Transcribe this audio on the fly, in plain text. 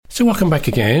So welcome back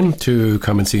again to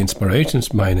Come and See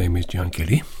Inspirations. My name is John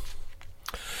Gilly.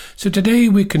 So today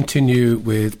we continue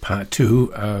with part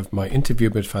 2 of my interview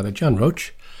with Father John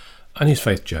Roach on his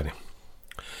faith journey.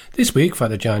 This week,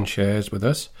 Father John shares with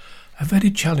us a very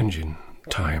challenging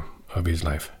time of his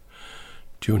life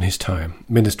during his time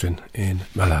ministering in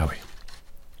Malawi.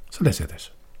 So let's hear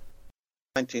this.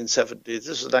 1970, this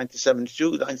was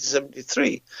 1972,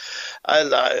 1973.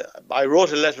 I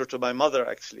wrote a letter to my mother,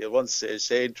 actually, at one stage,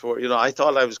 saying to her, I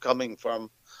thought I was coming from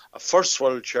a first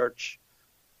world church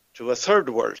to a third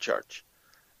world church.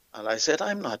 And I said,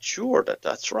 I'm not sure that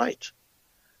that's right.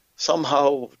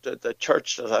 Somehow, the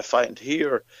church that I find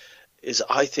here is,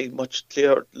 I think, much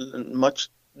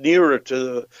nearer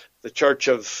to the church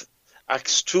of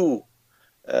Acts 2,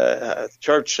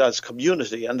 church as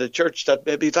community, and the church that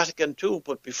maybe Vatican II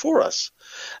put before us,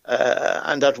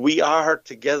 and that we are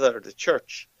together, the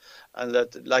church, and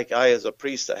that, like I as a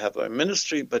priest, I have a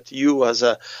ministry, but you as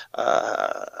a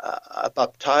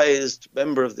baptized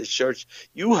member of the church,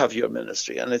 you have your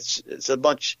ministry, and it's as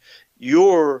much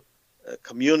your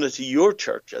community, your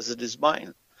church, as it is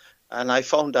mine. And I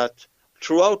found that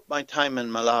throughout my time in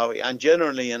Malawi and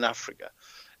generally in Africa,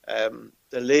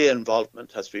 the lay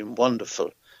involvement has been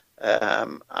wonderful,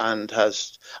 and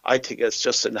I think it's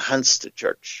just enhanced the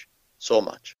church so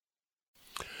much.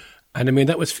 And I mean,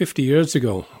 that was 50 years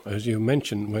ago, as you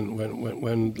mentioned,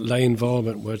 when lay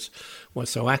involvement was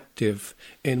so active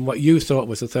in what you thought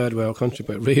was a third world country,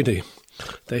 but really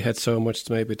they had so much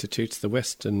maybe to teach the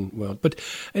Western world. But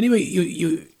anyway,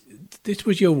 this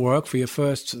was your work for your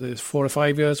first 4 or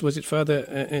 5 years. Was it further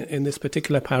in this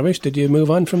particular parish? Did you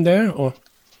move on from there, or?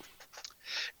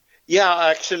 Yeah,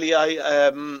 actually,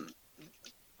 I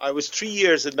was 3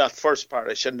 years in that first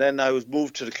parish, and then I was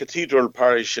moved to the cathedral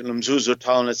parish in Mzuzu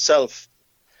town itself,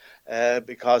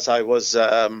 because I was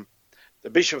the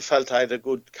bishop felt I had a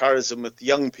good charism with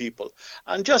young people.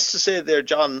 And just to say there,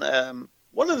 John,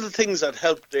 one of the things that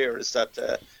helped there is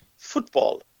that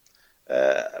football.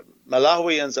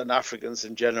 Malawians and Africans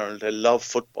in general, they love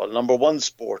football. Number one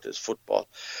sport is football.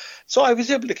 So I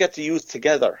was able to get the youth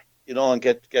together, and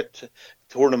get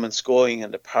tournaments going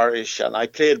in the parish. And I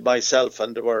played myself,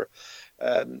 and there were,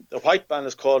 the white man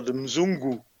is called the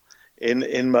Mzungu in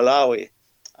Malawi.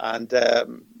 And they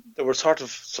were sort of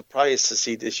surprised to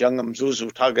see this young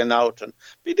Mzuzu tugging out and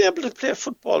being able to play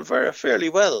football fairly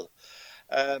well.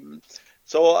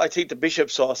 So I think the bishop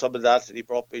saw some of that, and he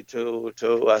brought me to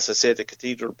as I say, the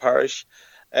cathedral parish.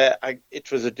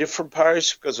 It was a different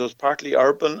parish because it was partly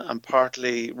urban and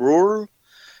partly rural.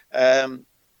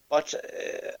 But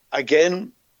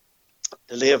again,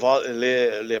 the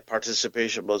lay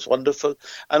participation was wonderful.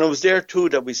 And it was there too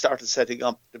that we started setting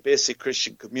up the basic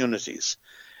Christian communities.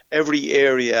 Every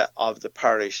area of the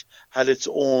parish had its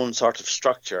own sort of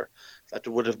structure that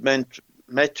would have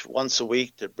met once a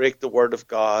week to break the word of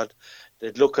God.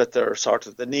 They'd look at their sort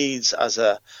of the needs as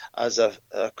a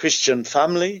Christian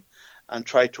family and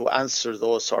try to answer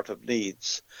those sort of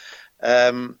needs.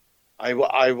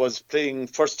 I was playing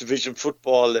first division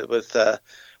football with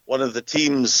one of the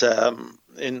teams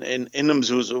in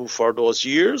Mzuzu for those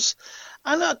years.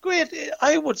 And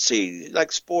I would see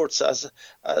like sports as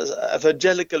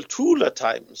evangelical tool at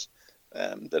times.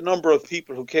 The number of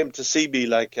people who came to see me,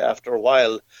 like after a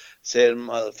while, saying,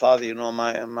 "Well, Father,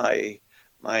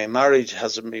 my marriage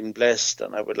hasn't been blessed,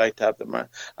 and I would like to have the marriage."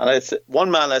 And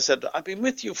one man, I said, "I've been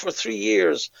with you for 3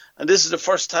 years, and this is the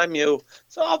first time you."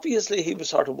 So obviously he was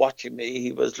sort of watching me.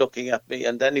 He was looking at me,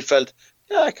 and then he felt,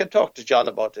 "Yeah, I can talk to John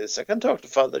about this. I can talk to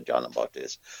Father John about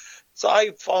this." So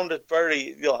I found it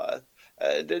very,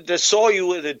 they saw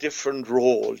you in a different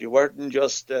role. You weren't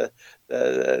just the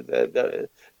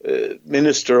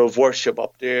minister of worship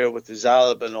up there with his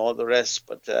alb and all the rest,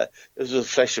 but this was a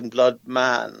flesh and blood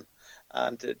man.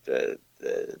 And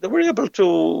they were able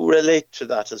to relate to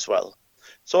that as well.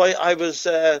 So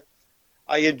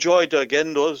I enjoyed,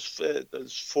 again, those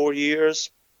 4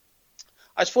 years.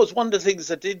 I suppose one of the things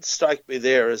that did strike me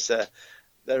there is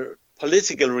the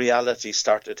political reality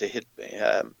started to hit me.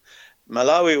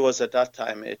 Malawi was at that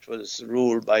time, it was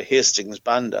ruled by Hastings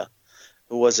Banda,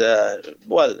 who was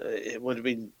it would have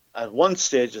been at one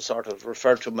stage a sort of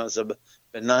referred to him as a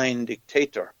benign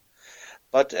dictator.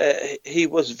 But he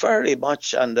was very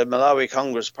much, and the Malawi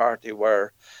Congress Party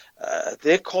were,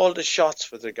 they called the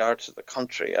shots with regard to the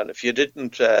country. And if you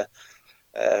didn't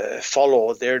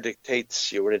follow their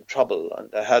dictates, you were in trouble.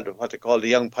 And they had what they called the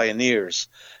Young Pioneers,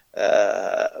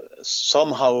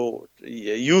 somehow a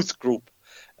youth group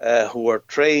who were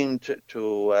trained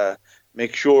to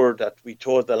make sure that we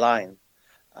towed the line.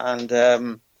 And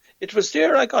it was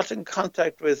there I got in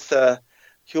contact with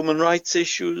human rights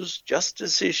issues,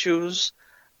 justice issues,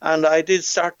 and I did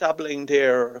start dabbling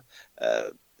there,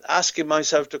 asking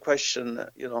myself the question,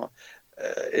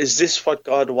 is this what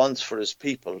God wants for his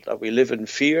people, that we live in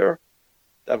fear,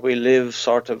 that we live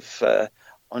sort of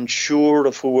unsure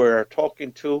of who we're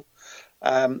talking to?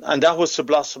 And that was to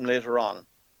blossom later on.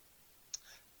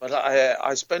 But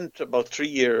I spent about 3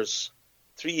 years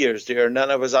there, and then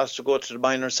I was asked to go to the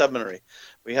minor seminary.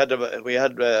 We had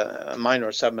a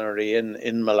minor seminary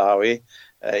in Malawi,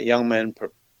 young men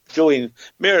doing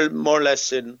more or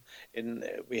less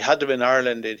we had them in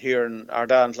Ireland. Here in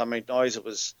Ardahan, Clonmacnoise, it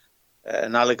was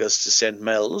analogous to St.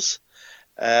 Mel's.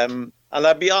 And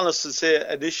I'll be honest and say,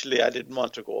 initially I didn't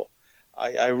want to go.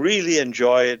 I really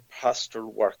enjoyed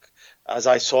pastoral work, as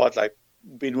I saw it, like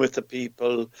being with the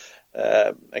people,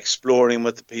 exploring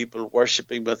with the people,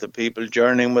 worshipping with the people,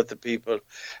 journeying with the people.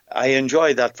 I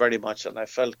enjoyed that very much, and I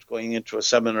felt going into a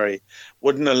seminary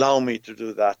wouldn't allow me to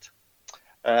do that.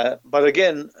 But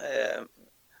again,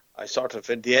 I sort of,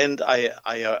 in the end, I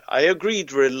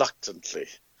agreed reluctantly,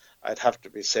 I'd have to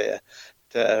be say.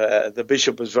 The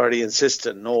bishop was very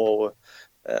insistent, no,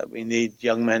 we need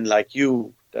young men like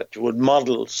you, that would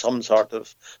model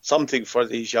something for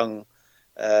these young,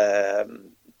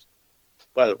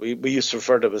 we used to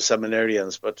refer to them as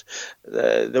seminarians, but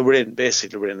they were in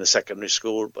a secondary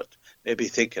school, but maybe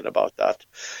thinking about that.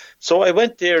 So I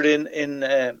went there in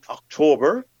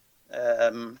October.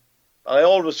 I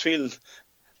always feel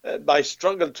my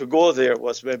struggle to go there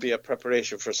was maybe a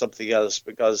preparation for something else,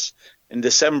 because in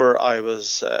December I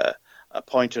was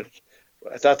appointed,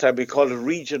 at that time we called it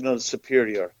regional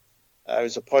superior. I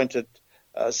was appointed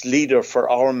as leader for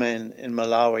our men in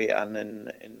Malawi and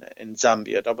in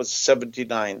Zambia. That was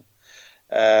 79.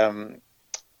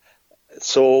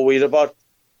 So we had about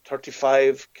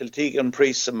 35 Kiltegan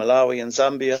priests in Malawi and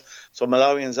Zambia. So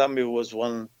Malawi and Zambia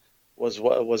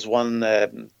was one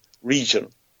region.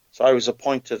 So I was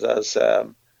appointed as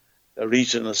a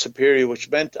regional superior, which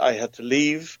meant I had to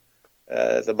leave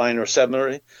the minor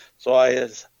seminary. So I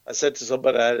said to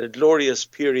somebody, I had a glorious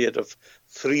period of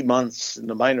 3 months in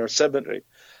the minor seminary.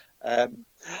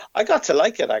 I got to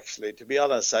like it, actually, to be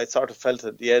honest. I sort of felt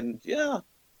at the end,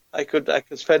 I could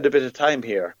spend a bit of time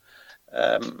here.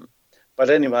 But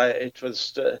anyway, it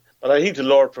was. But I think the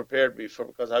Lord prepared me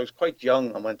because I was quite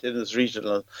young. I went in as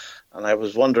regional, and I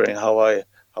was wondering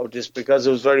because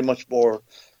it was very much more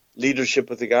leadership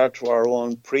with regard to our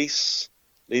own priests,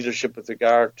 leadership with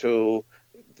regard to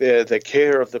the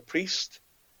care of the priest,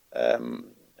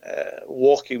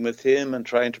 walking with him and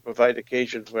trying to provide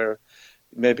occasions where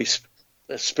maybe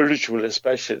spiritual,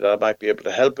 especially, that I might be able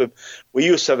to help him. We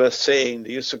used to have a saying,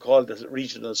 they used to call the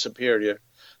regional superior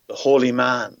the holy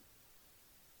man.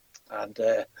 And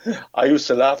I used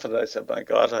to laugh at it. I said, my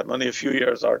God, I'm only a few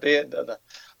years ordained, and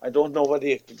I don't know whether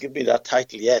you can give me that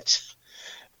title yet.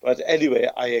 But anyway,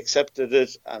 I accepted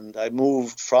it, and I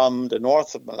moved from the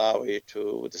north of Malawi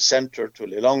to the centre, to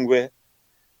Lilongwe,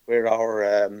 where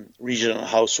our regional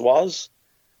house was.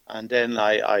 And then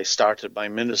I started my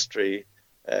ministry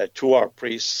to our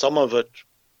priests. Some of it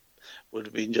would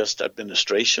have been just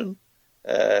administration,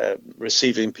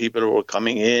 receiving people who were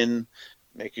coming in,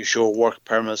 making sure work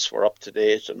permits were up to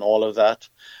date and all of that.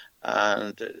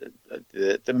 And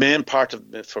the main part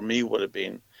of it for me would have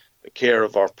been the care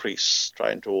of our priests,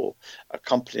 trying to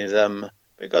accompany them,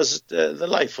 because the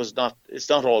life it's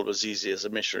not always easy as a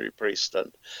missionary priest.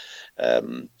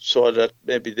 And so that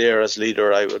maybe there as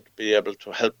leader, I would be able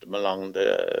to help them along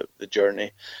the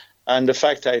journey. And the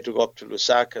fact I had to go up to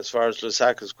Lusaka, as far as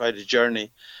Lusaka is quite a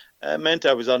journey, meant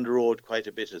I was on the road quite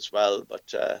a bit as well.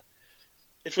 But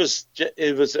it was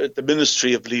the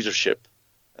ministry of leadership,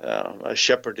 a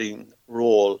shepherding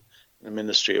role in the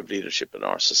ministry of leadership in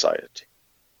our society.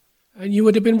 And you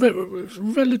would have been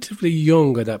relatively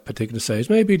young at that particular stage,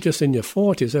 maybe just in your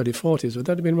 40s, early 40s. Would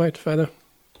that have been right, Father?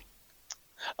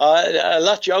 A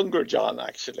lot younger, John,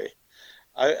 actually.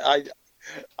 I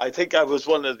think I was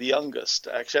one of the youngest.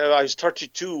 Actually, I was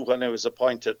 32 when I was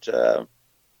appointed.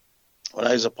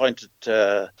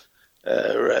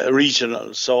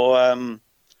 Regional. So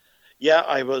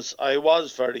I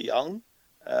was very young,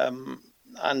 and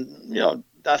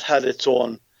that had its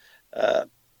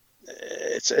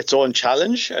own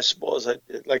challenge, I suppose.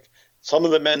 Like some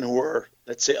of the men who were,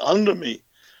 let's say, under me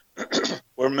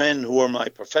were men who were my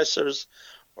professors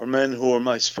or men who were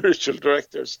my spiritual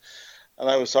directors. And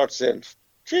I was sort of saying,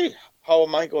 gee, what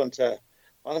am I going to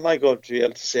be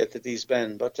able to say to these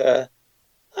men? But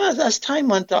as time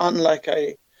went on, like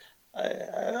I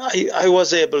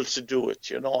was able to do it,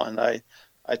 and I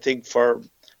think for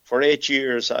 8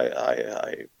 years,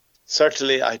 I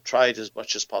certainly tried as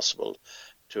much as possible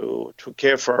to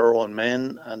care for our own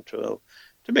men and to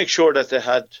make sure that they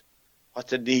had what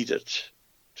they needed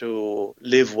to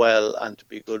live well and to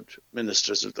be good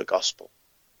ministers of the gospel.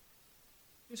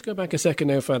 Let's go back a second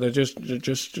now, Father. Just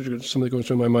something going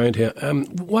through my mind here.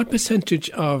 What percentage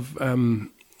of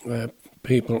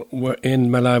people were in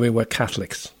Malawi were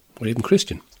Catholics or even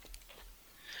Christian?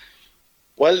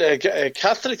 Well,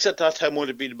 Catholics at that time would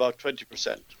have been about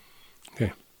 20%.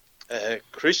 Okay.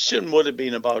 Christian would have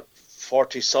been about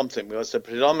 40-something, because the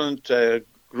predominant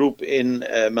group in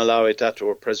Malawi that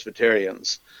were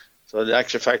Presbyterians. So in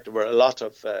actual fact, there were a lot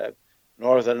of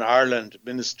Northern Ireland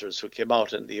ministers who came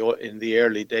out in the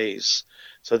early days.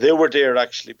 So they were there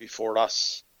actually before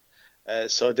us.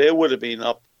 So they would have been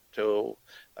up to,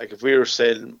 like if we were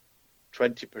saying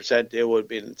 20%, they would have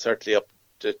been certainly up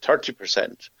to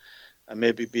 30% and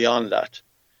maybe beyond that.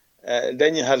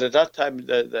 Then you had at that time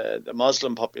the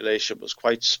Muslim population was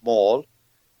quite small.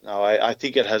 Now I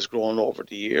think it has grown over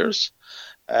the years.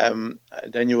 Then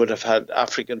you would have had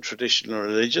African traditional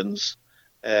religions,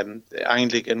 the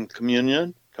Anglican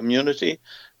community,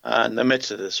 and the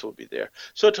Methodists would be there.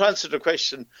 So to answer the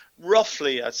question,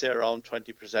 roughly I'd say around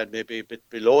 20%, maybe a bit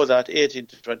below that, 18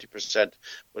 to 20%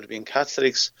 would have been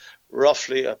Catholics,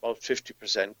 roughly about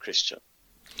 50% Christian.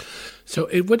 So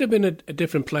it would have been a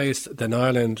different place than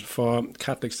Ireland for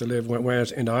Catholics to live,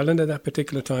 whereas in Ireland at that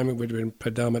particular time it would have been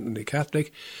predominantly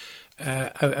Catholic.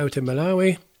 Out in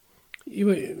Malawi,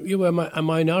 you were a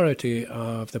minority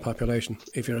of the population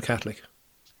if you're a Catholic.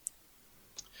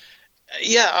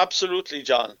 Yeah, absolutely,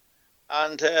 John.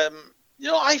 And,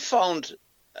 I found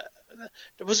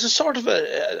there was a sort of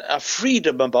a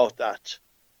freedom about that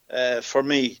for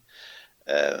me.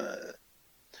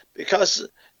 Because,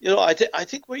 I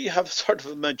think where you have sort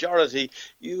of a majority,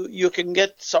 you can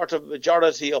get sort of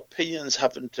majority opinions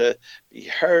having to be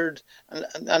heard,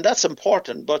 and that's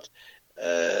important. But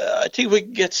I think we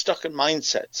can get stuck in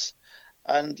mindsets.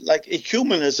 And like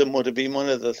ecumenism would have been one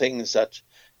of the things that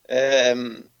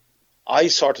I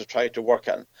sort of tried to work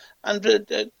on.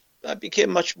 And I became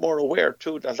much more aware,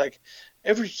 too, that like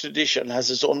every tradition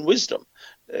has its own wisdom.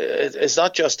 It's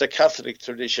not just a Catholic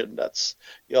tradition that's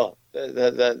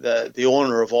the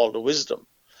owner of all the wisdom.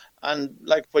 And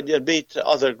like when you meet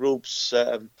other groups,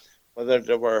 whether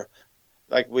they were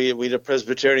like we the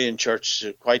Presbyterian Church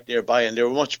quite nearby, and they were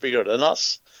much bigger than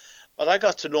us. But I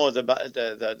got to know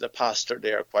the pastor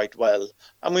there quite well,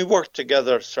 and we worked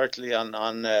together certainly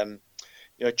on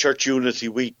Church Unity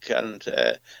Week, and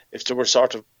if there were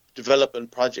sort of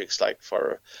development projects like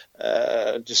for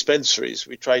dispensaries,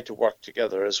 we tried to work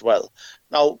together as well.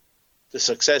 Now, the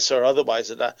success or otherwise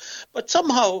of that, but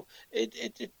somehow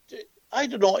it I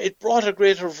don't know, it brought a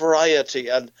greater variety,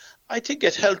 and I think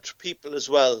it helped people as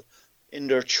well in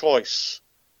their choice.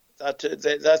 That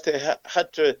they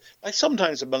had to, like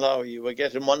sometimes in Malawi, you would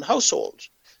get in one household,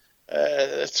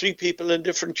 3 people in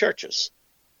different churches.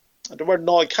 And they weren't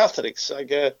all Catholics.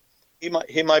 Like he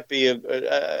might be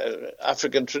a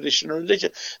African traditional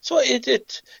religion. So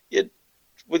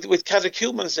with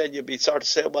catechumens, then you'd be sort of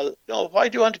say, well, no, why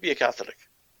do you want to be a Catholic?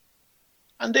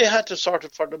 And they had to sort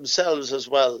of for themselves as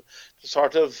well to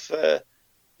sort of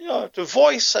to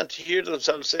voice and to hear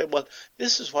themselves say, well,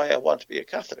 this is why I want to be a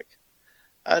Catholic.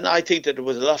 And I think that there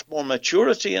was a lot more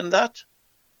maturity in that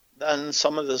than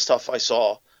some of the stuff I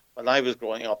saw when I was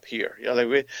growing up here.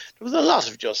 There was a lot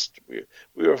of just we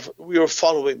were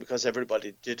following because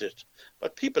everybody did it,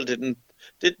 but people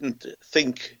didn't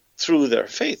think through their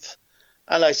faith.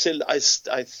 And I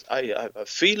have a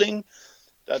feeling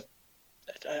that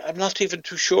I'm not even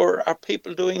too sure are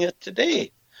people doing it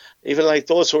today. Even like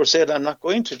those who are saying I'm not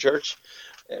going to church.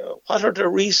 What are the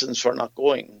reasons for not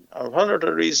going? Or what are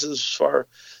the reasons for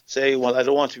saying, well, I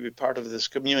don't want to be part of this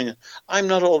communion? I'm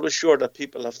not always sure that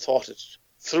people have thought it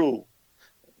through.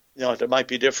 There might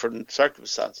be different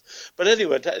circumstances. But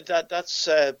anyway, that's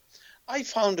I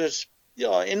found it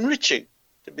enriching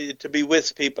to be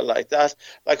with people like that.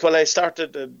 Like when I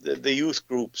started the youth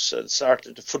groups and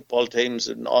started the football teams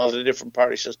in all the different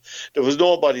parishes, there was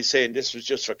nobody saying this was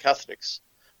just for Catholics.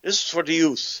 This was for the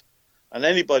youth. And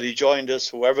anybody joined us,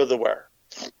 whoever they were,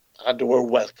 and they were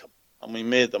welcome, and we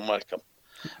made them welcome.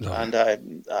 No. And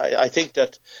I think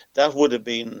that would have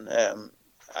been,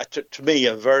 to me,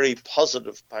 a very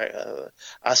positive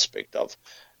aspect of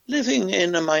living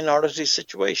in a minority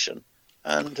situation,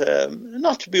 and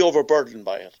not to be overburdened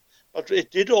by it. But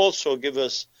it did also give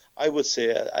us, I would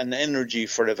say, an energy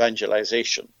for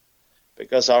evangelization,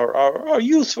 because our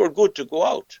youth were good to go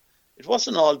out. It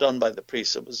wasn't all done by the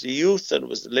priests. It was the youth and it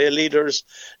was the lay leaders.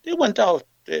 They went out.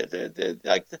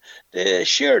 They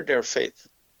shared their faith.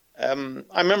 I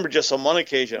remember just on one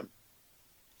occasion,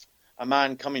 a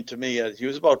man coming to me, he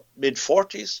was about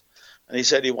mid-40s, and he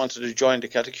said he wanted to join the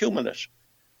catechumenate.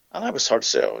 And I was sort of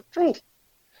saying, oh, true.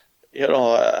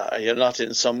 You're not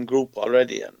in some group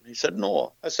already. And he said,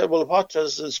 no. I said, well, what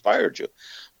has inspired you?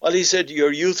 Well, he said,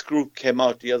 your youth group came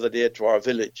out the other day to our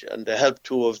village, and they helped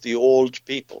two of the old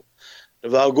people, the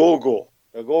Wagogo.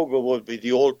 The Wagogo would be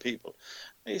the old people.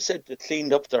 And he said they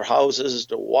cleaned up their houses,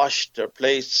 they washed their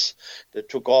plates, they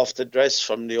took off the dress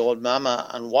from the old mama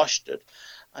and washed it.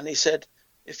 And he said,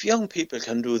 if young people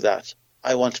can do that,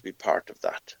 I want to be part of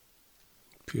that.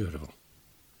 Beautiful.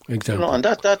 Example. And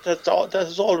that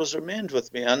has always remained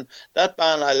with me. And that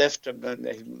man, I left him, and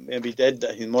he may be dead.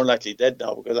 He's more likely dead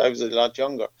now because I was a lot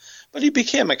younger. But he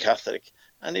became a Catholic,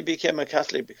 and he became a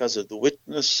Catholic because of the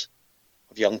witness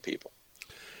of young people.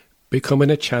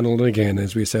 Becoming a channel again,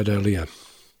 as we said earlier.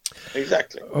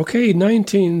 Exactly. Okay,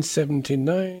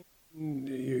 1979,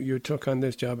 you took on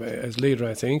this job as leader,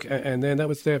 I think, and then that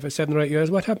was there for 7 or 8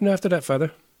 years. What happened after that,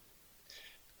 Father?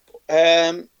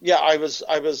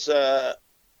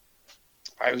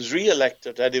 I was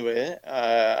re-elected anyway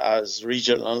as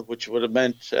regional, which would have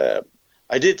meant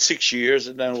I did 6 years,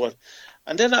 and then what?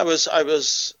 And then I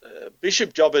was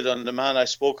Bishop Jobbiton, the man I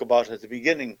spoke about at the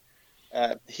beginning.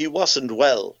 He wasn't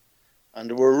well, and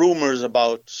there were rumours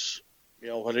about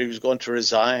whether he was going to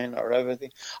resign or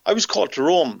everything. I was called to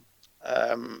Rome,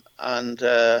 and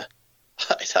I'd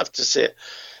have to say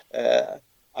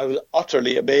I was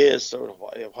utterly amazed.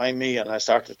 Why me? And I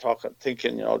started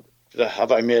thinking,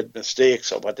 have I made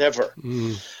mistakes or whatever?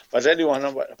 But anyway,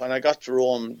 when I got to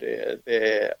Rome,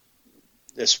 they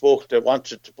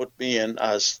wanted to put me in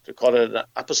as, they call it an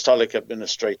apostolic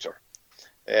administrator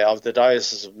of the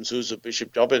Diocese of Mzuzu.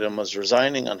 Bishop Jobbiton was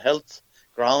resigning on health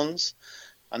grounds,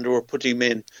 and they were putting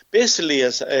me in basically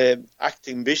as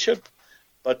acting bishop,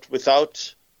 but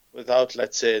without,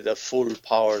 let's say, the full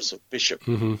powers of bishop.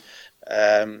 Mm-hmm.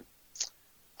 And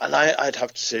I'd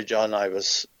have to say, John, I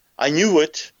knew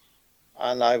it,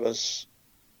 and I was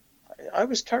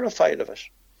terrified of it.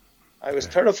 I was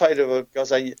terrified of it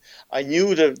because I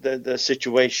knew the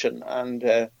situation, and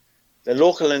the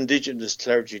local indigenous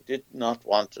clergy did not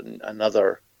want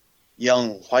another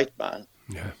young white man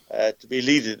to be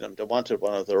leading them. They wanted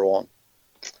one of their own.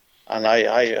 And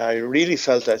I really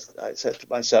felt that I said to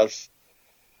myself,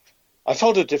 I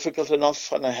found it difficult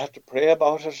enough, and I had to pray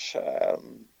about it.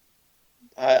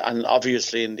 And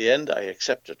obviously, in the end, I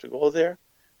accepted to go there.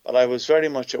 But I was very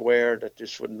much aware that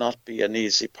this would not be an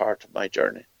easy part of my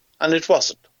journey. And it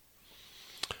wasn't.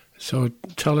 So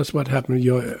tell us what happened,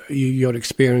 your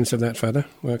experience of that, Father,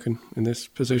 working in this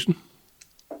position.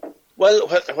 Well,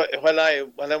 when I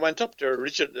went up there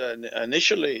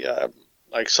initially,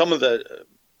 like some of the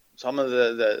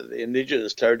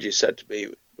indigenous clergy said to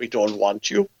me, "We don't want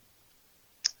you,"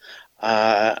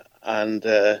 and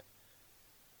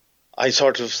I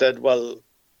sort of said, "Well,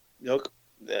 look,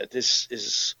 this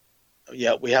is,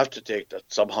 we have to take that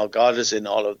somehow. God is in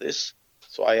all of this,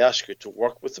 so I ask you to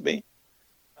work with me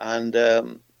and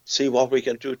see what we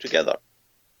can do together."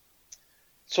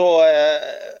 So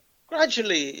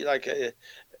gradually,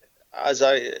 as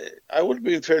I would have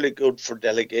been fairly good for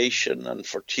delegation and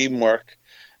for teamwork.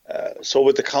 So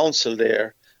with the council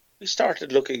there, we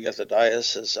started looking at the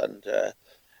diocese, and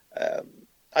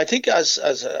I think as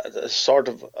a sort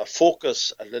of a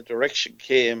focus and the direction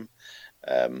came,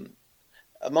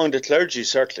 among the clergy,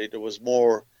 certainly there was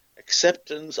more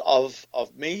acceptance of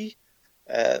me,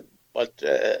 but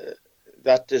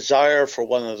that desire for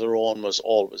one of their own was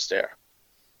always there.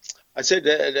 I said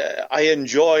I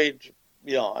enjoyed,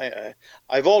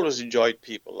 I've always enjoyed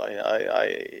people.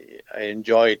 I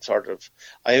enjoyed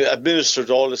I administered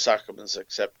all the sacraments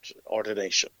except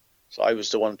ordination. So I was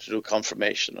the one to do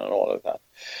confirmation and all of that.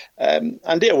 And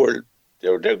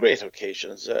they're great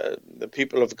occasions. The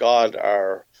people of God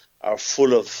are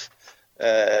full of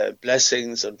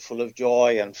blessings and full of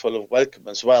joy and full of welcome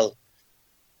as well.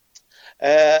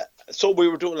 So we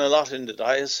were doing a lot in the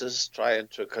diocese, trying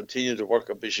to continue the work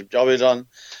of Bishop Jobbiton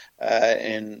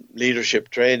in leadership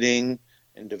training,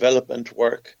 in development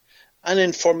work, and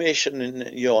in formation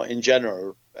in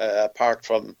general, apart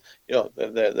from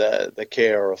the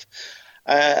care of.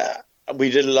 We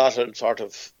did a lot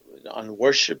of on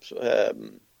worship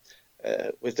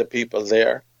with the people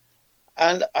there,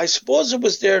 and I suppose it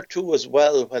was there too as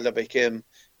well when I became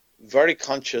very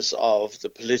conscious of the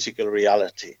political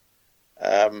reality.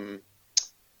 I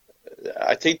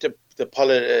think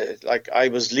I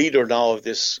was leader now of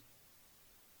this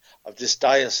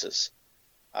diocese,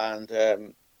 and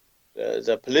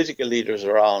the political leaders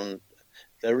around,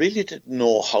 they really didn't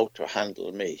know how to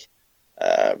handle me,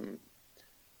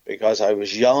 because I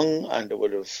was young, and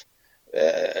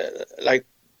like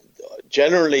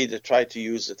generally they try to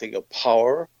use the thing of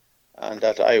power, and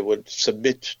that I would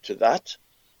submit to that.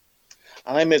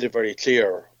 And I made it very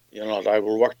clear, that I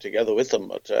will work together with them.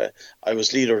 But I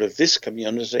was leader of this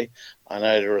community, and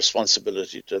I had a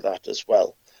responsibility to that as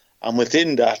well. And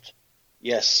within that,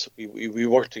 yes, we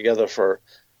worked together for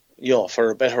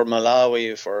a better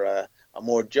Malawi, for a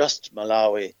more just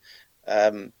Malawi.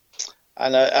 And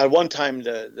at one time,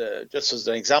 just as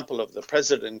an example of the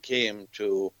president came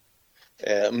to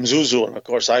Mzuzu, and of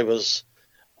course I was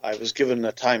given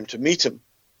a time to meet him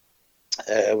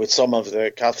with some of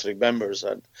the Catholic members,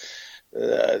 and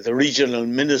the regional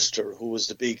minister, who was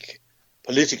the big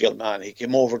political man, he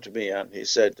came over to me and he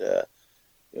said,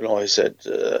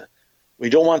 we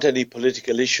don't want any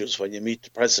political issues when you meet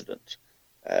the president.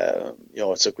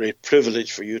 It's a great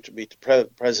privilege for you to meet the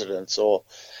president, so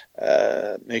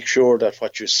make sure that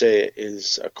what you say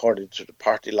is according to the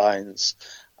party lines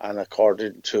and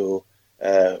according to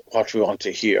what we want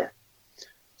to hear.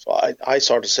 So I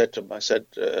sort of said to him, I said,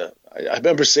 I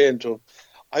remember saying to him,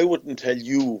 I wouldn't tell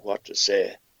you what to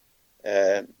say,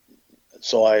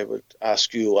 so I would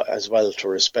ask you as well to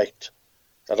respect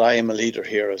that I am a leader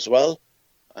here as well,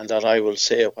 and that I will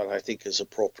say what I think is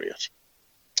appropriate.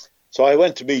 So we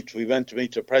went to meet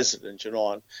the president,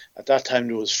 and at that time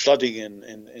there was flooding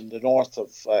in the north of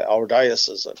our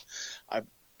diocese, and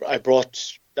I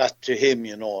brought that to him,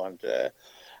 and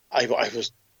I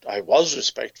was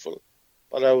respectful,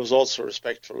 but I was also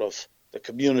respectful of the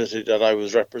community that I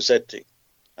was representing,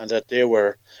 and that they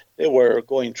were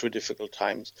going through difficult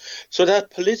times. So that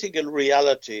political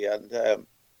reality, and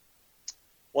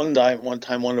one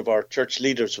time one of our church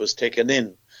leaders was taken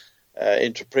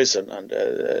into prison, and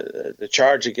the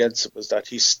charge against him was that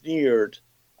he sneered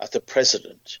at the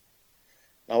president.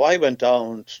 Now I went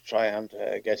down to try and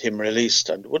get him released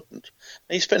and wouldn't.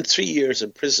 And he spent 3 years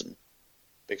in prison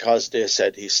because they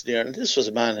said he sneered. And this was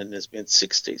a man in his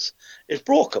mid-60s. It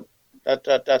broke him.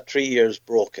 That 3 years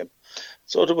broke him.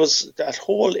 So there was that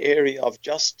whole area of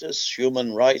justice,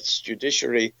 human rights,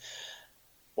 judiciary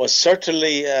was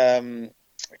certainly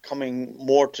coming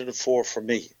more to the fore for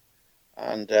me.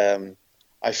 And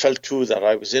I felt too that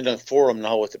I was in a forum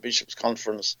now with the Bishops'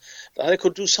 Conference, that I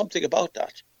could do something about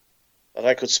that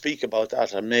I could speak about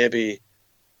that and maybe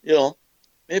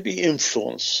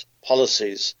influence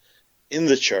policies in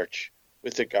the church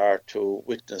with regard to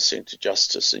witnessing to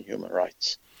justice and human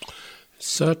rights.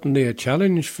 Certainly a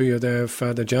challenge for you there,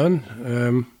 Father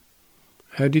John.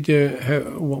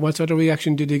 What sort of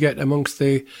reaction did you get amongst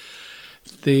the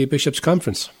Bishops'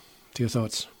 Conference, to your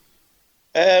thoughts?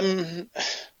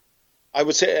 I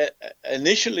would say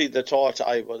initially the thought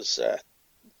I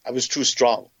was too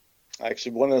strong.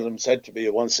 Actually, one of them said to me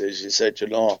at one stage, he said,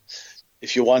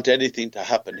 if you want anything to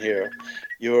happen here,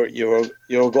 you're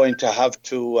going to have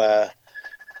to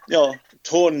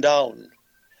tone down.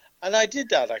 And I did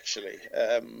that actually.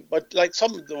 But there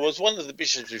was one of the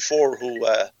bishops before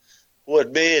who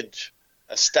had made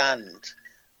a stand,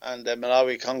 and the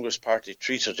Malawi Congress Party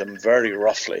treated him very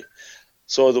roughly.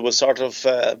 So there was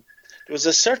there was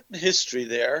a certain history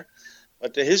there,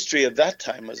 but the history of that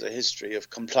time was a history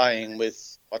of complying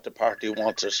with what the party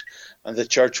wanted, and the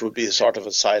church would be a sort of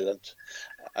a silent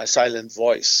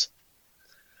voice.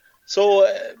 So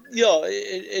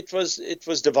it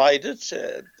was divided.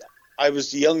 I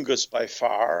was the youngest by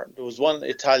far. There was one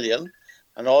Italian,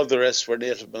 and all the rest were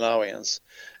native Malawians.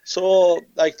 So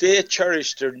they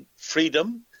cherished their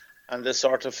freedom, and they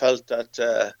sort of felt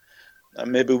that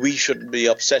maybe we shouldn't be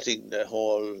upsetting the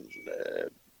whole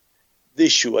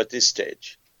issue at this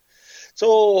stage.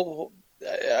 So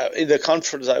in the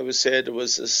conference, I would say there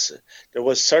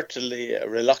was certainly a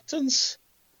reluctance,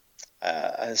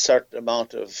 a certain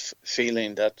amount of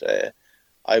feeling that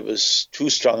I was too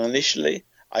strong initially.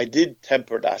 I did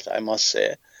temper that, I must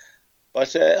say.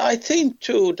 But I think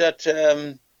too that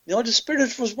the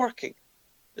Spirit was working.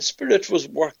 The Spirit was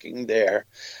working there.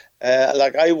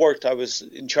 I was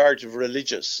in charge of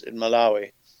religious in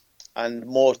Malawi, and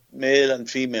most male and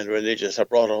female religious have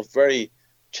brought out very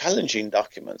challenging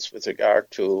documents with regard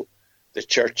to the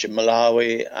church in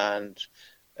Malawi and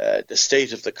the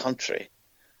state of the country.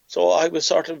 So I was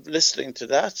sort of listening to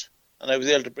that, and I was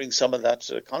able to bring some of that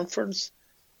to the conference.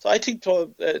 So I think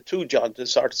too, John, to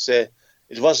sort of say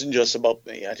it wasn't just about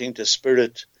me. I think the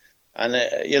Spirit, and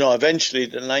eventually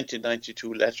the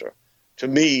 1992 letter to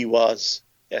me was,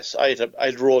 yes, I had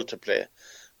a role to play,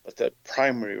 but the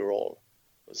primary role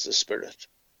was the Spirit.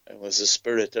 It was the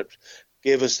Spirit that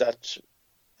gave us that,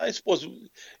 I suppose,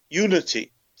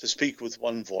 unity to speak with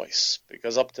one voice,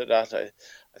 because up to that, I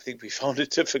think we found it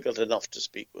difficult enough to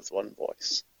speak with one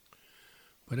voice.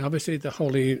 But obviously the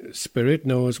Holy Spirit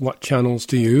knows what channels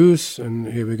to use, and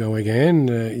here we go again.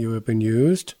 You have been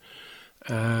used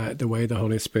the way the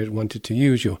Holy Spirit wanted to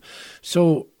use you.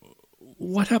 So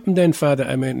what happened then, Father?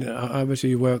 I mean, obviously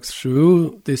you worked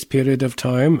through this period of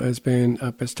time as being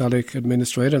apostolic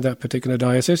administrator of that particular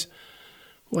diocese.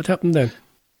 What happened then?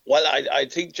 Well, I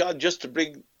think, John, just to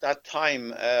bring that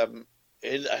time,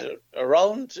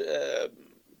 around the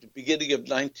beginning of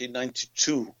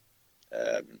 1992,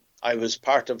 I was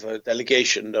part of a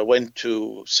delegation that went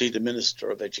to see the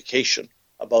Minister of Education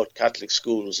about Catholic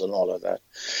schools and all of that.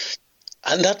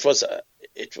 And it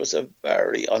was a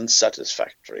very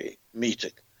unsatisfactory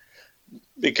meeting,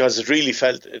 because it really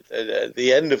felt, at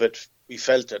the end of it, we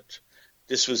felt that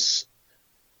this was,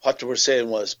 what they were saying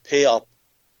was, pay up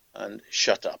and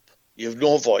shut up. You have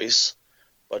no voice,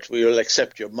 but we will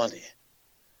accept your money.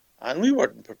 And we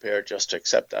weren't prepared just to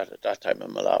accept that at that time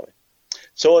in Malawi.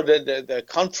 So the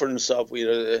conference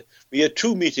we had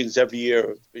 2 meetings every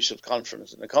year, Bishop's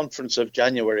Conference. In the conference of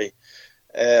January,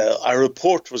 a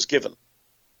report was given.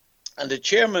 And the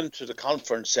chairman to the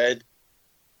conference said,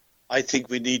 I think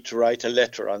we need to write a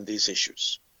letter on these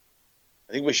issues.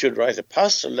 I think we should write a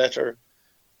pastoral letter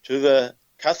to the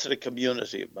Catholic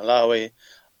community of Malawi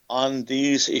on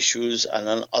these issues and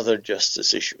on other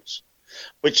justice issues.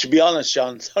 Which, to be honest,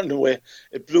 John, on the way,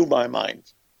 it blew my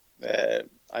mind.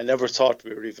 I never thought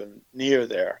we were even near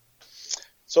there.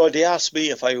 So they asked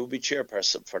me if I would be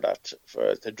chairperson for that,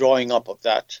 for the drawing up of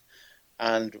that.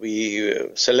 And we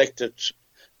selected,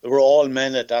 there were all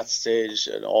men at that stage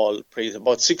and all priests,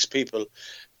 about 6 people,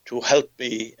 to help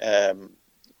me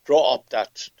draw up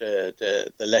that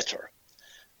the letter.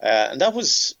 And that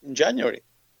was in January.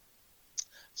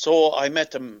 So I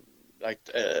met them,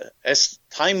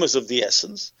 time was of the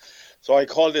essence. So I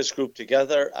called this group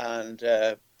together, and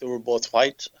they were both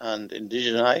white and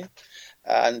indigenous,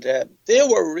 and they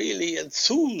were really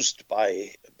enthused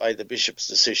by the bishop's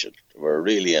decision. They were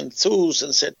really enthused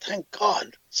and said, thank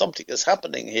God, something is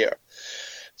happening here.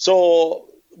 So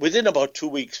within about 2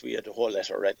 weeks, we had the whole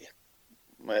letter ready.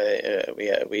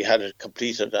 We had it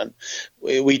completed, and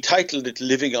we titled it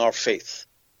Living Our Faith.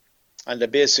 And the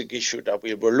basic issue that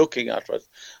we were looking at was,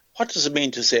 what does it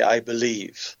mean to say, I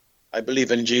believe? I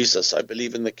believe in Jesus. I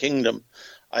believe in the kingdom.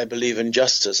 I believe in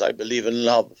justice. I believe in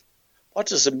love. What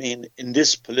does it mean in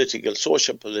this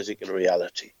social political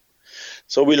reality?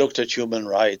 So we looked at human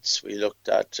rights. We looked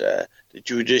at the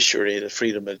judiciary, the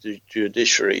freedom of the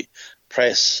judiciary,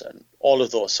 press, and all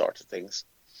of those sort of things.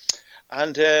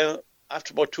 And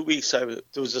after about 2 weeks, there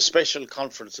was a special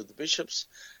conference of the bishops.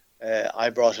 I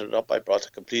brought it up. I brought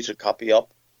a completed copy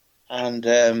up.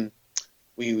 And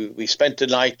we spent the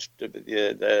night.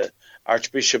 The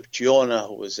Archbishop Giona,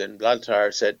 who was in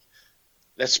Blantyre, said,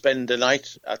 let's spend the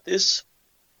night at this,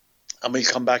 and we'll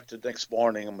come back the next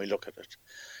morning and we'll look at it.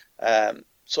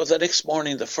 So the next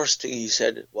morning, the first thing he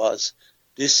said was,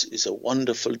 this is a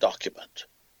wonderful document.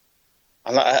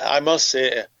 And I must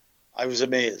say, I was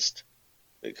amazed,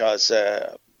 because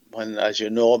when, as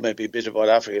you know, maybe a bit about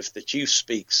Africa, if the chief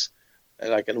speaks,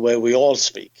 like in the way we all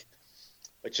speak,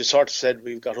 but you sort of said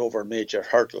we've got over a major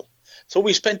hurdle. So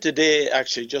we spent the day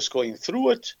actually just going through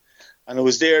it, and it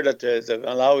was there that the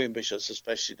Malawian bishops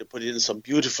especially, to put in some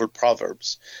beautiful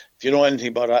proverbs. If you know anything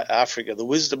about Africa, the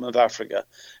wisdom of Africa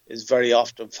is very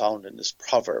often found in its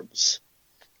proverbs.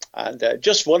 And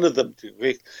just one of them,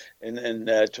 in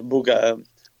Tumbuga,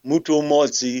 Mutu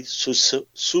Mozi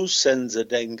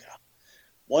Susenzadenga.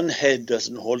 One head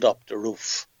doesn't hold up the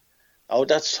roof. Now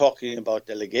that's talking about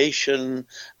delegation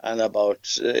and about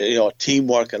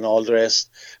teamwork and all the rest.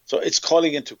 So it's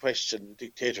calling into question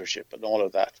dictatorship and all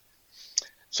of that.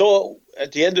 So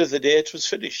at the end of the day, it was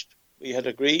finished. We had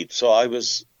agreed. So I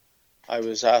was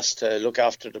asked to look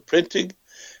after the printing,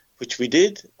 which we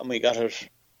did, and we got it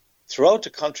throughout the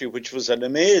country, which was an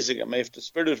amazing. I mean, if the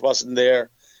spirit wasn't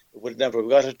there, it would never. We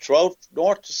got it throughout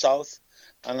north to south,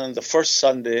 and on the first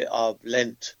Sunday of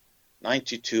Lent,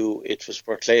 92, it was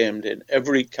proclaimed in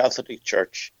every Catholic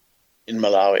church in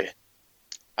Malawi,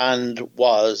 and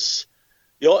was,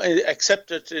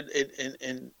 accepted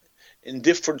in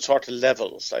different sort of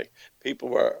levels. Like, people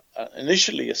were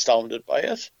initially astounded by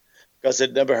it, because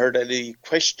they'd never heard any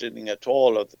questioning at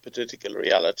all of the political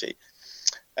reality.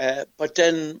 But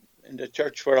then in the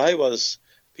church where I was,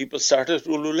 people started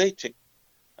ululating.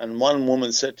 And one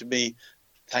woman said to me,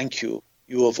 thank you,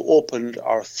 you have opened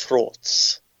our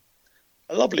throats.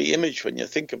 A lovely image when you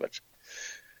think of it.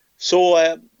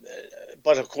 So,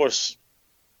 but of course,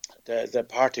 the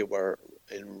party were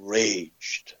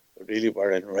enraged. They really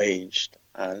were enraged.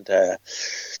 And the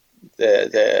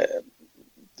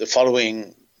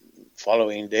following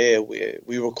following day,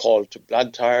 we were called to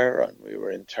Blantyre and we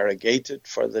were interrogated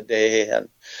for the day. And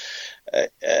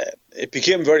it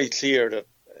became very clear that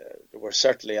they were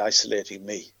certainly isolating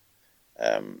me.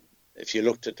 If you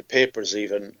looked at the papers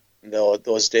even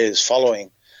those days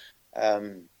following,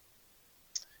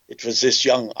 it was this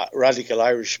young radical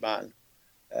Irishman,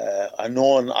 a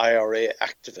known IRA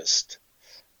activist,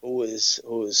 who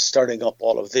was stirring up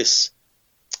all of this.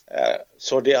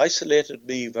 So they isolated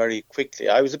me very quickly.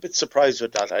 I was a bit surprised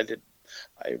with that. I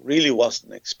really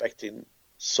wasn't expecting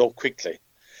so quickly.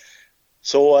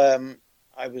 So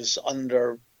I was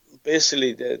under,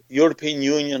 basically the European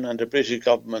Union and the British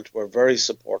government were very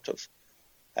supportive.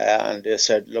 And they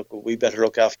said, look, we better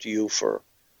look after you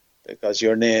because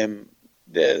your name,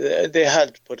 they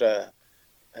had put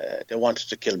they wanted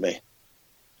to kill me.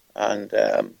 And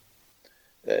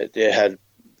they had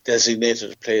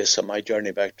designated a place on my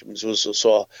journey back to Mzuzu.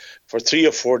 So for 3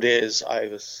 or 4 days, I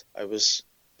was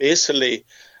basically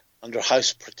under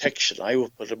house protection. I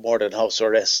would put it more than house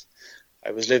arrest.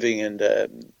 I was living in the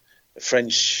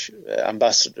French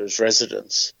ambassador's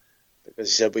residence because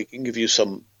he said, we can give you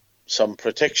some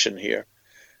protection here.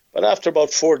 But after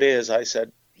about 4 days, I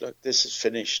said, look, this is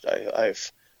finished. I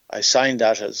signed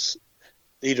that as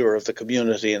leader of the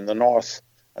community in the north,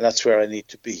 and that's where I need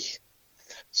to be.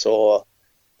 So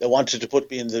they wanted to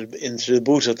put me into the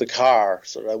boot of the car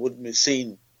so that I wouldn't be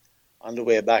seen on the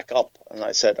way back up. And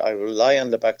I said, I will lie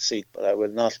on the back seat, but I will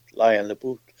not lie on the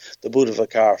boot of a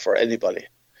car for anybody.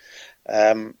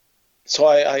 So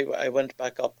I went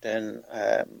back up then.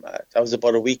 That was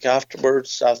about a week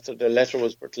afterwards, after the letter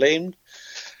was proclaimed.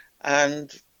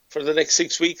 And for the next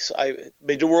 6 weeks,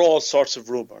 there were all sorts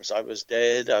of rumours. I was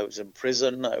dead, I was in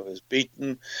prison, I was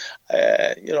beaten.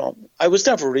 I was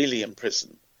never really in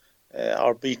prison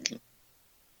or beaten.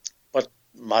 But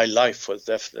my life was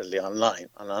definitely on the line.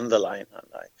 And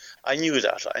I knew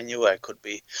that. I knew I could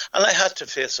be. And I had to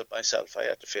face it myself. I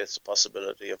had to face the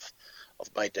possibility of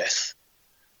my death.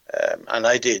 And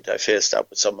I did. I faced that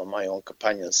with some of my own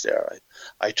companions there.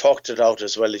 I talked it out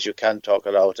as well as you can talk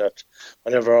it out at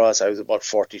whatever I was about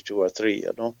 42 or 3,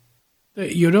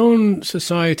 Your own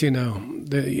society now,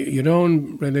 your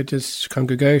own religious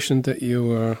congregation that you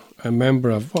were a member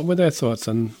of, what were their thoughts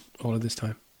on all of this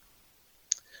time?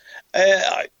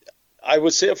 I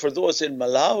would say for those in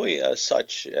Malawi as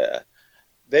such,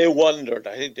 they wondered.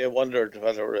 I think they wondered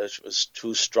whether it was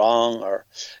too strong or...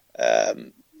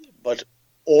 but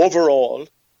overall,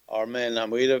 our men,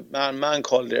 and we had a man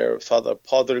called their father,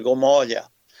 Padre Gomolia,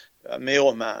 a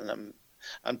Mayo man,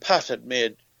 and Pat had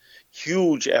made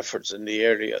huge efforts in the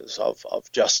areas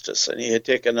of justice, and he had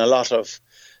taken a lot of,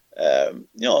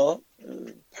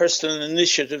 personal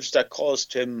initiatives that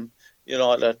caused him,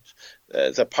 that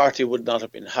the party would not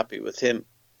have been happy with him.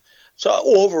 So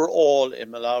overall, in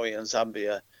Malawi and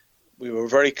Zambia, we were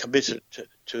very committed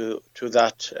to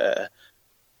that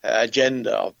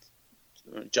agenda of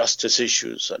justice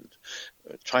issues and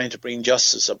trying to bring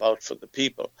justice about for the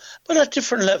people, but at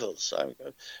different levels.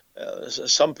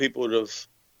 Some people would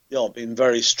have, been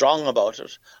very strong about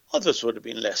it. Others would have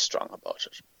been less strong about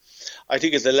it. I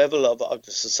think at the level of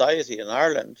the society in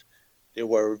Ireland, they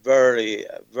were very,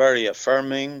 very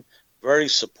affirming, very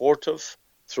supportive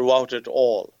throughout it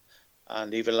all.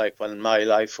 And even like when my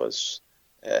life was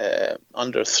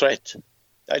under threat,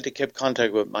 I kept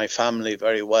contact with my family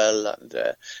very well and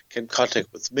kept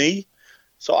contact with me.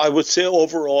 So I would say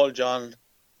overall, John,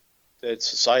 that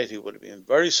society would have been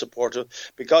very supportive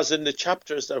because in the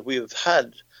chapters that we have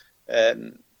had,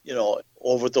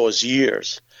 over those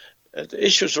years, the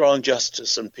issues around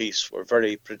justice and peace were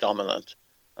very predominant.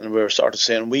 And we were sort of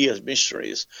saying, we as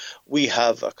missionaries, we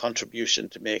have a contribution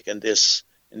to make in this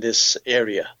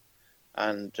area.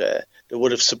 And they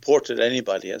would have supported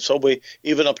anybody. And so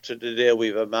even up to today, we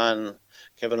have a man,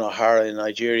 Kevin O'Hara in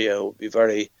Nigeria, who would be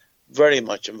very, very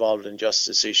much involved in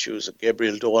justice issues,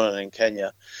 Gabriel Dolan in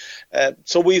Kenya.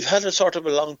 So we've had a sort of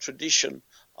a long tradition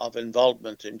of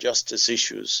involvement in justice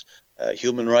issues,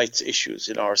 human rights issues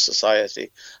in our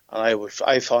society. And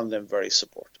I found them very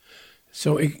supportive.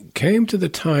 So it came to the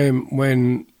time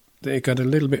when they got a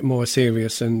little bit more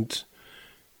serious and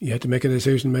you had to make a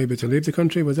decision maybe to leave the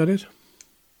country. Was that it?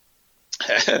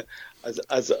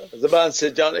 As the man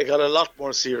said, John, it got a lot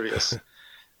more serious.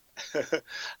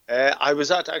 I was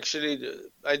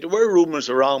there were rumours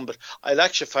around, but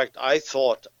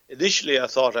initially I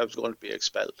thought I was going to be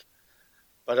expelled.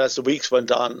 But as the weeks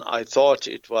went on, I thought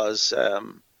it was,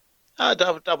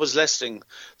 that was lessening.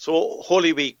 So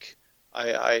Holy Week,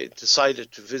 I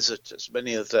decided to visit as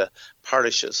many of the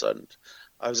parishes, and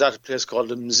I was at a place called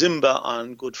Mzimba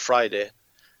on Good Friday.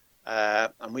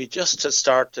 and we just had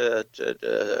started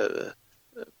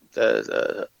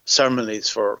the ceremonies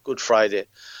for Good Friday,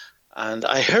 and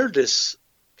I heard this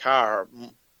car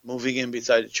moving in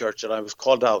beside the church, and I was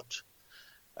called out.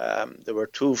 There were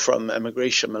two from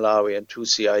Immigration Malawi and two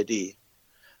CID,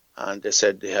 and they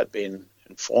said they had been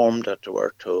informed that they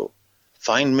were to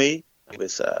find me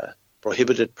with a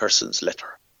prohibited persons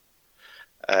letter.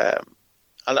 And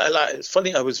it's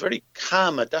funny, I was very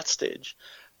calm at that stage,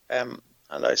 and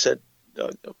I said,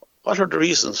 what are the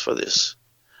reasons for this?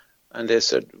 And they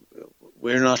said,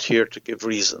 we're not here to give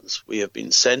reasons. We have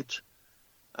been sent,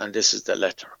 and this is the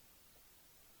letter.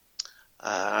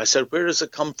 I said, where does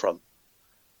it come from?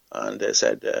 And they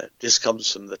said, this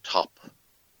comes from the top,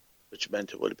 which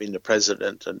meant it would have been the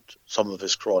president and some of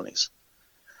his cronies.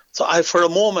 So for a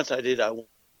moment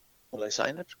will I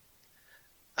sign it?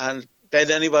 And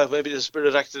then anyway, maybe the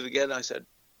spirit acted again. I said,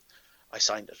 I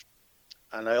signed it.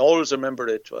 And I always remember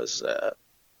it was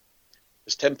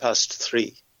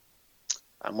 3:10.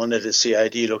 And one of the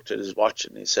CID looked at his watch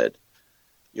and he said,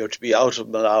 you're to be out of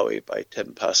Malawi by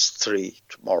 3:10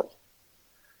 tomorrow.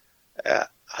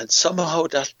 And somehow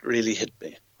that really hit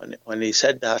me. When he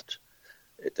said that,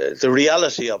 the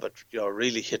reality of it,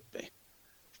 really hit me.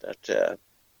 That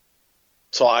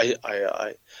so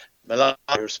Malawi,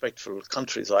 a respectful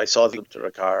country, so I saw them to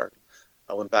the car.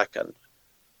 I went back and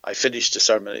I finished the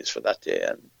ceremonies for that day.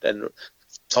 And then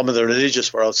some of the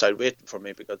religious were outside waiting for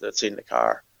me because they'd seen the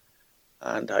car.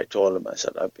 And I told them, I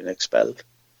said, I've been expelled.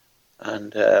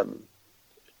 And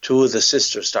two of the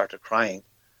sisters started crying.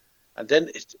 And then,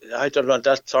 I don't know,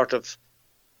 I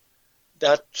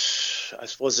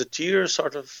suppose a tear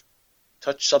sort of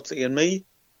touched something in me.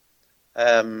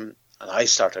 And I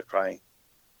started crying.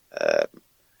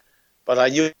 But I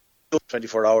knew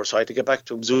 24 hours, so I had to get back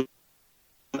to Mzuzu,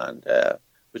 and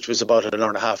which was about an hour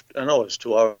and a half. I know it was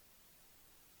 2 hours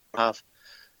and a half.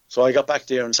 So I got back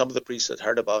there, and some of the priests had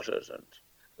heard about it, and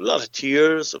a lot of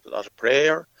tears, a lot of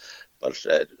prayer, but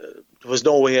there was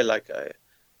no way. Like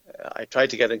I tried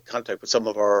to get in contact with some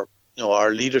of our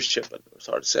leadership, and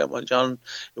sort of saying, "Well, John,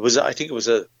 I think it was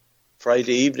a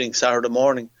Friday evening, Saturday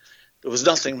morning. There was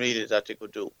nothing really that they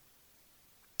could do.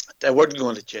 They weren't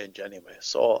going to change anyway."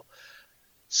 So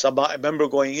I remember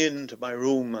going into my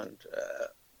room and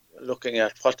looking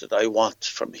at what did I want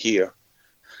from here.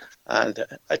 And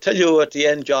I tell you, at the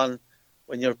end, John,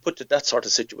 when you're put in that sort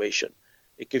of situation,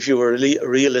 it gives you a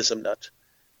realism that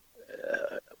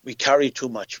we carry too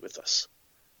much with us.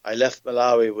 I left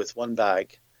Malawi with one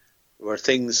bag. There were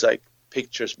things like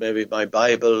pictures, maybe my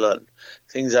Bible and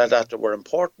things like that were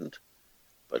important.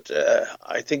 But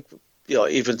I think,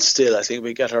 even still, I think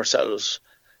we get ourselves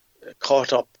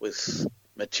caught up with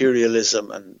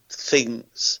materialism and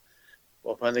things.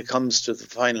 But when it comes to the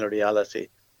final reality,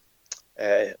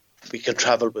 we can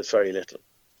travel with very little.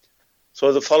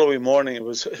 So the following morning, it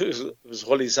was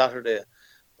Holy Saturday,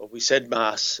 but we said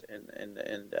Mass in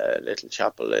a little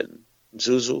chapel in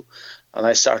Mzuzu, and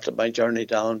I started my journey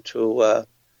down to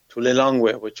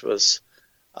Lilongwe, which was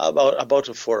about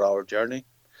a 4-hour journey.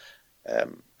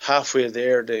 Halfway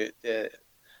there, the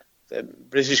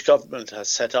British government had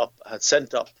sent up,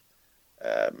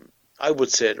 I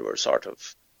would say, they were sort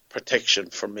of protection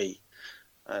for me.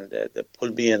 And they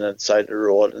pulled me in inside the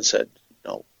road and said,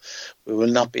 no, we will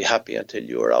not be happy until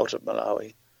you are out of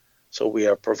Malawi. So we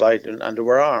are providing, and they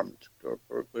were armed,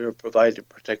 we were providing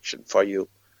protection for you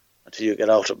until you get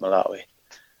out of Malawi.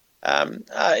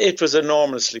 It was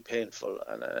enormously painful,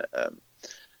 and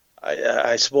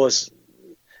I suppose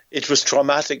it was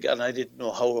traumatic, and I didn't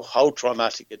know how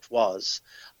traumatic it was.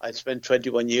 I'd spent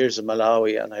 21 years in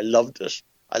Malawi, and I loved it.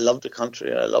 I loved the country,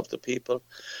 and I loved the people.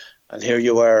 And here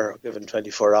you were given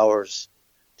 24 hours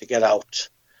to get out,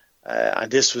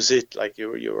 and this was it. Like you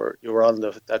were on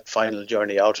that final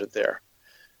journey out of there.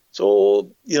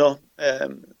 So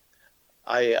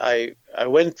I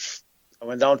went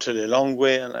down to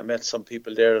Lilongwe, and I met some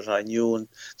people there that I knew, and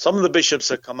some of the bishops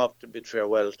had come up to bid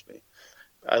farewell to me.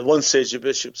 At one stage, the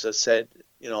bishops had said,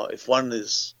 if one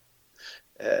is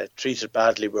treated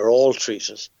badly, we're all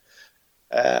treated.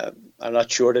 I'm not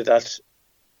sure that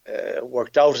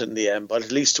worked out in the end, but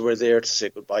at least they were there to say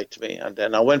goodbye to me. And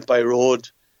then I went by road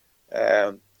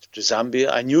to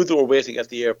Zambia. I knew they were waiting at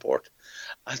the airport,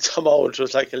 and somehow it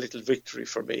was like a little victory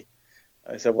for me.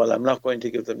 I said, well, I'm not going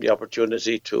to give them the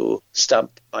opportunity to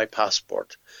stamp my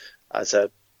passport as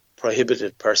a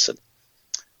prohibited person.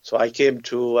 So I came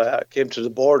to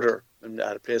the border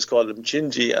at a place called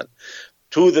Mchinji, and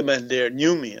two of the men there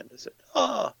knew me, and they said,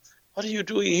 what are you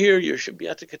doing here? You should be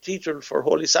at the cathedral for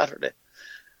Holy Saturday.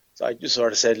 So I just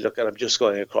sort of said, look, I'm just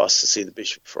going across to see the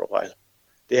bishop for a while.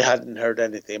 They hadn't heard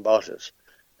anything about it.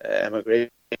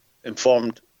 emigration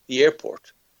informed the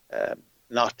airport,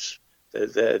 not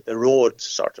the road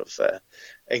sort of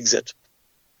exit.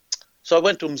 So I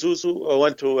went to Mzuzu, I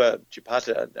went to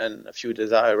Chipata, and a few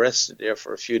days I rested there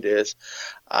for a few days.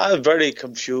 I was very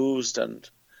confused and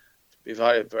be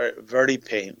very, very, very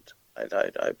pained.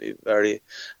 I'd be very.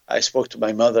 I spoke to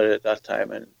my mother at that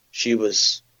time, and she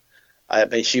was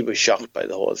shocked by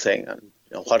the whole thing. And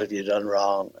what have you done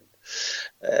wrong?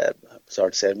 And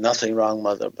sort of said, nothing wrong,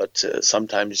 mother, but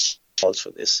sometimes it calls for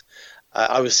this.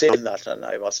 I was saying that, and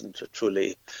I wasn't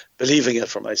truly believing it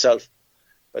for myself.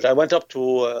 But I went up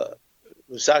to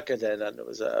Lusaka then, and there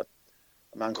was a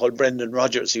man called Brendan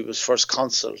Rogers. He was first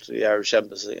consul to the Irish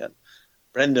Embassy, and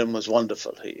Brendan was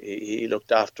wonderful. He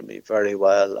looked after me very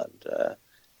well, and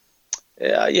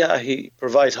he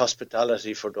provided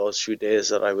hospitality for those few days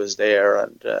that I was there,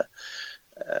 and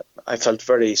I felt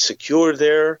very secure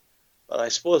there. But I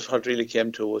suppose what really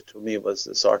came to me was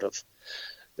the sort of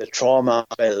the trauma.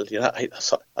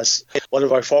 As one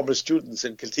of our former students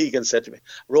in Kiltegan said to me,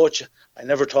 Roach, I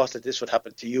never thought that this would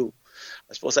happen to you.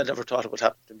 I suppose I never thought it would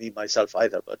happen to me myself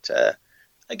either. But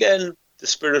again, the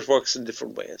Spirit works in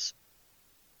different ways.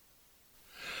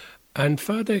 And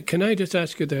Father, can I just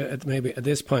ask you maybe at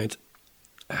this point,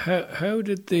 how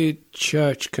did the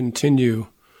church continue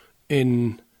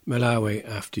in Malawi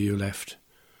after you left?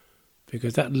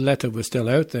 Because that letter was still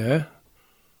out there.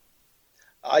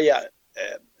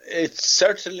 It's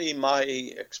certainly my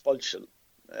expulsion.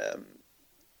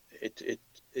 It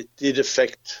did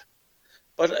affect,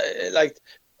 but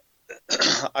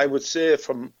I would say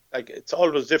it's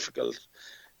always difficult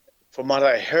from what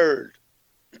I heard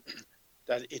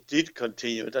that it did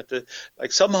continue. That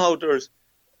somehow there's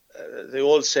the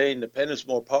old saying, the pen is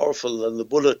more powerful than the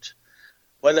bullet.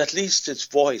 Well, at least it's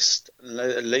voiced, and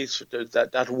at least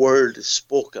that word is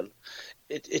spoken.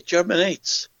 It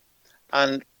germinates,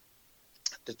 and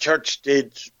the church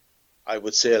did, I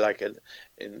would say,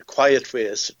 in quiet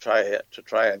ways to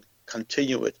try and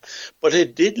continue it, but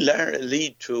it did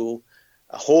lead to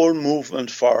a whole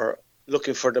movement for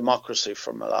looking for democracy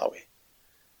for Malawi,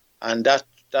 and that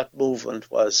movement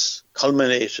was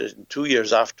culminated in 2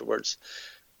 years afterwards,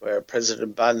 where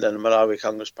President Banda and the Malawi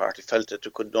Congress Party felt that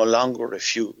they could no longer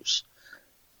refuse,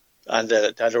 and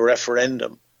that a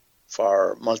referendum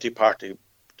for multi-party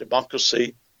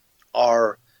democracy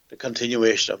or the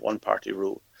continuation of one-party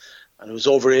rule. And it was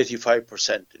over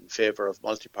 85% in favour of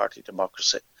multi-party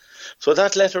democracy. So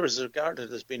that letter is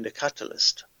regarded as being the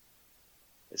catalyst.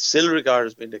 It's still regarded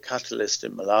as being the catalyst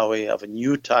in Malawi of a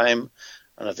new time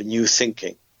and of a new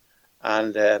thinking.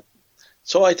 And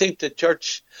so I think the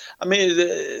church,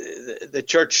 the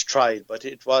church tried, but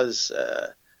it was,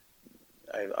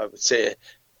 I would say,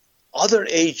 other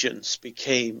agents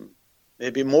became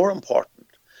maybe more important.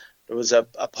 There was a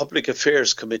public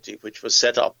affairs committee which was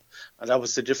set up, and that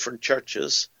was the different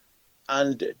churches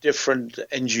and different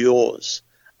NGOs.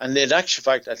 And in actual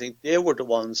fact, I think they were the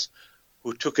ones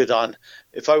who took it on.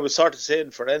 If I was sort of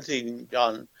saying for anything,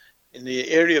 John, in the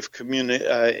area of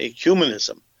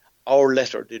ecumenism, our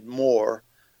letter did more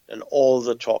than all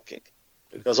the talking,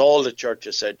 because all the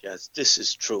churches said, yes, this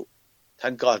is true.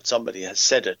 Thank God somebody has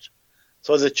said it.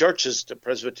 So the churches, the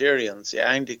Presbyterians, the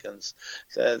Anglicans,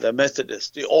 the Methodists,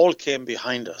 they all came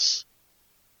behind us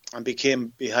and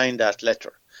became behind that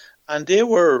letter. And they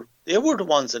were the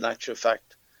ones, in actual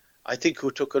fact, I think, who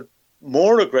took it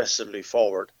more aggressively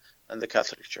forward than the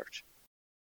Catholic Church.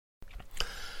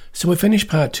 So we finish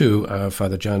part 2 of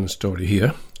Father John's story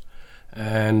here,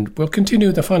 and we'll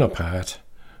continue the final part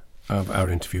of our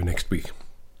interview next week.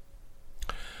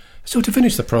 So to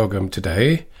finish the programme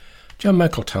today, John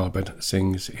Michael Talbot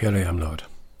sings Here I Am, Lord.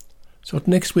 So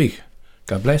next week,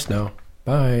 God bless now.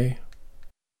 Bye.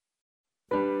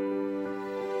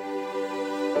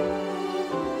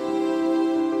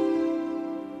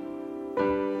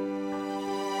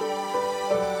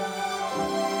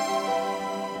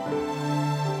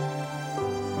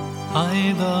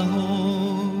 I, the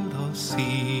Lord of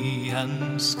sea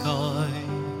and sky,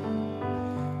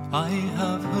 I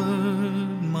have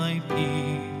heard my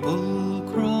people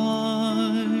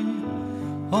cry,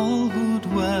 all who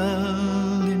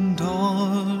dwell in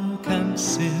dark and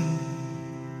sin,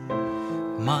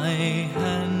 my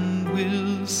hand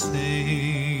will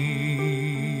save.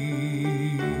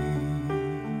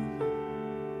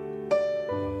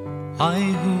 I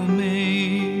who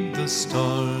made the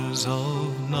stars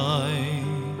of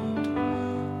night,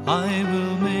 I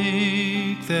will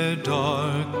make their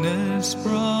darkness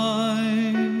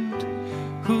bright.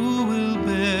 Who will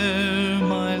bear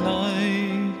my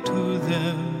light to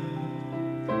them?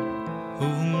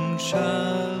 Whom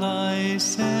shall I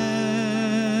send?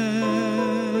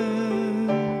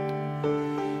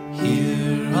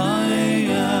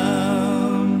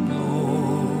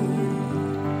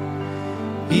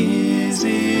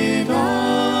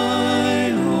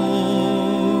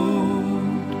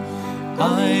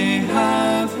 I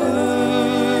have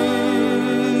heard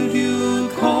you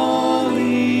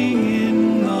calling in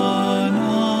the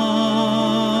night.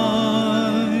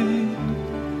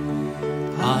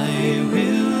 I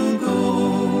will go,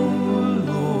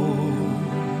 Lord,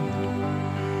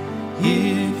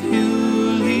 if you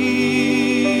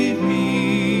lead me.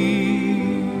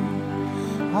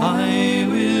 I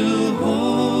will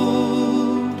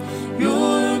hold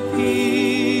your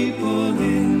people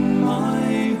in my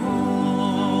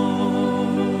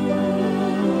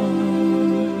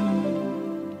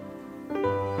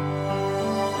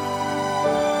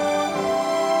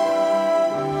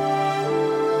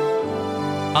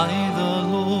I, the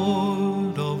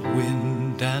Lord of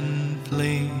wind and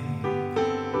flame,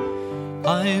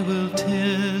 I will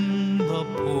tend the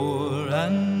poor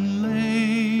and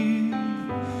lame.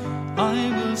 I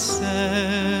will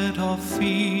set a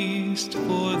feast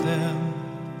for them.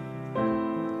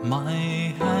 My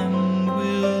hand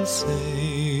will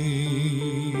save.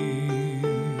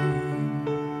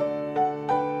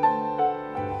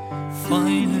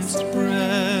 Finest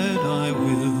bread I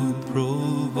will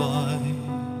provide,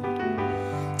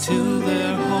 till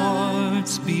their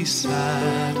hearts be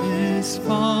satisfied.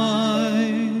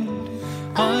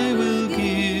 I will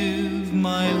give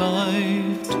my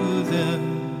life to them.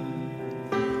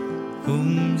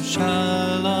 Whom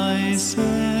shall I send?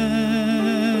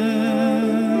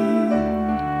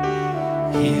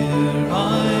 Here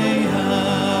I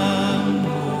am,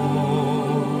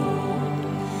 Lord.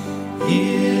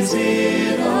 Is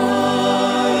it I,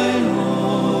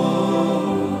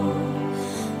 Lord?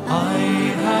 I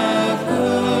have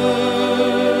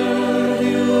heard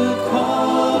you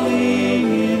calling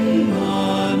in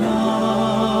the night.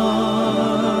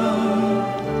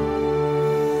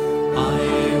 I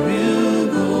will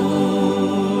go,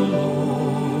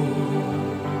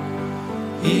 Lord,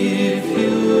 if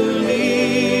you